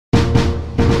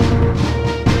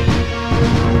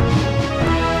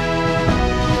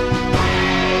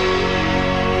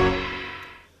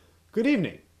Good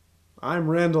evening. I'm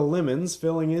Randall Lemons,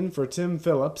 filling in for Tim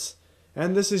Phillips,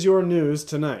 and this is your news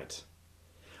tonight.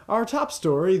 Our top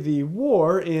story, the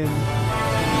war in...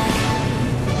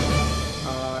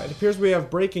 It appears we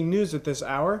have breaking news at this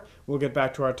hour. We'll get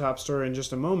back to our top story in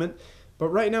just a moment, but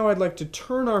right now I'd like to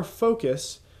turn our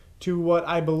focus to what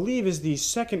I believe is the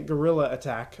second guerrilla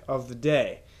attack of the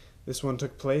day. This one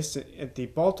took place at the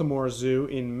Baltimore Zoo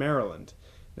in Maryland.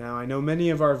 Now, I know many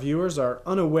of our viewers are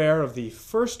unaware of the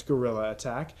first guerrilla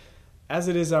attack, as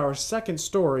it is our second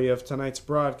story of tonight's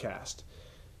broadcast.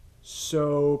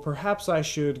 So perhaps I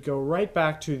should go right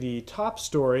back to the top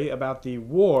story about the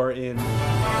war in...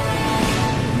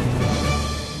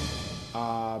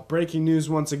 breaking news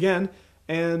once again,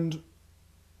 and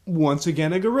once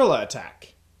again a guerrilla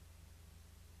attack.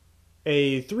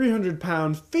 A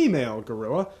 300-pound female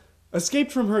gorilla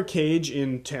escaped from her cage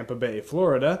in Tampa Bay,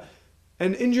 Florida,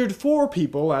 and injured 4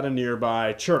 people at a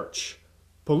nearby church.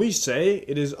 Police say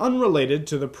it is unrelated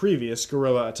to the previous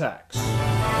guerrilla attacks.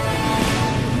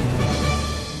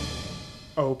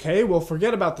 Okay, we'll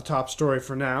forget about the top story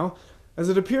for now, as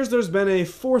it appears there's been a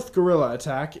 4th guerrilla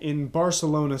attack in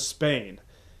Barcelona, Spain.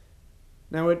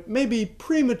 Now, it may be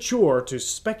premature to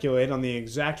speculate on the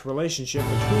exact relationship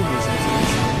between these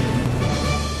incidents.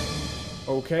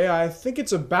 Okay, I think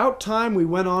it's about time we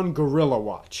went on Gorilla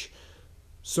Watch.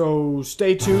 So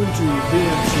stay tuned to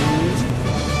VMC News.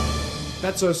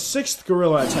 That's a 6th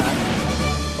guerrilla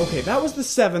attack. Okay, that was the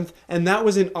 7th, and that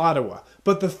was in Ottawa.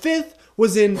 But the 5th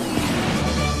was in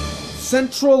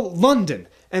central London,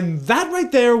 and that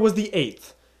right there was the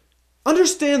 8th.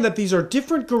 Understand that these are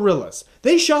different gorillas.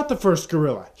 They shot the first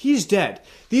gorilla. He's dead.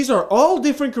 These are all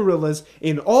different gorillas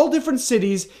in all different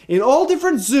cities, in all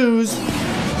different zoos.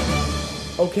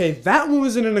 Okay, that one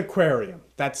was in an aquarium.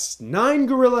 That's 9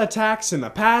 guerrilla attacks in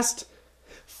the past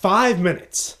 5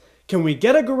 minutes. Can we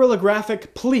get a gorilla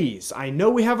graphic, please? I know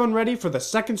we have one ready for the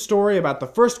second story about the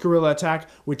first gorilla attack,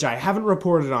 which I haven't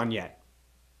reported on yet.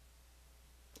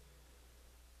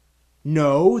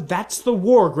 No, that's the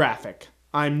war graphic.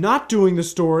 I'm not doing the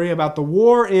story about the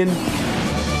war in...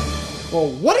 Well,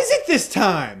 what is it this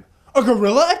time? A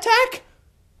gorilla attack?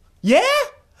 Yeah?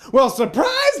 Well,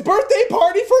 surprise birthday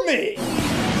party for me!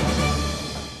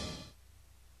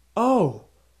 Oh,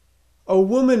 a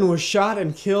woman was shot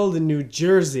and killed in New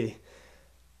Jersey.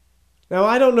 Now,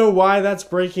 I don't know why that's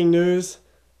breaking news,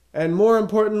 and more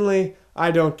importantly,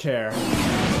 I don't care.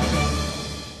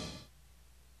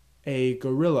 A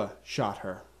gorilla shot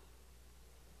her.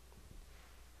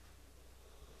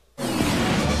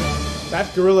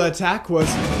 That gorilla attack was...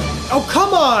 Oh,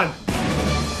 come on!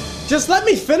 Just let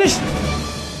me finish...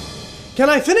 Can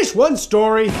I finish one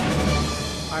story?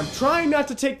 I'm trying not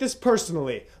to take this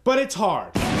personally, but it's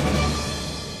hard.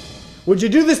 Would you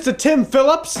do this to Tim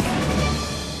Phillips?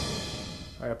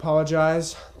 I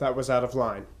apologize, that was out of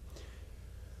line.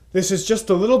 This is just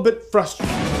a little bit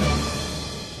frustrating.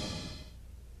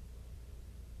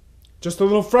 Just a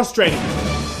little frustrating.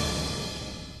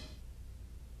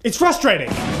 It's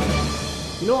frustrating!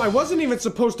 You know, I wasn't even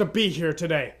supposed to be here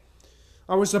today.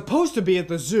 I was supposed to be at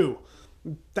the zoo.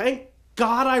 Thank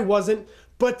God I wasn't,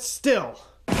 but still.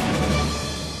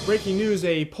 Breaking news,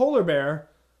 a polar bear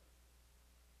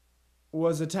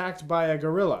was attacked by a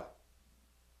gorilla.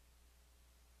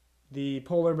 The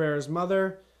polar bear's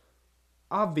mother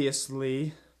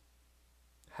obviously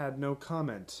had no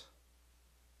comment.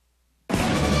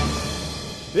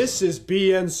 This is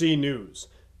BNC News.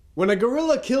 When a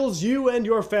gorilla kills you and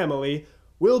your family,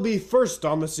 we'll be first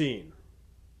on the scene.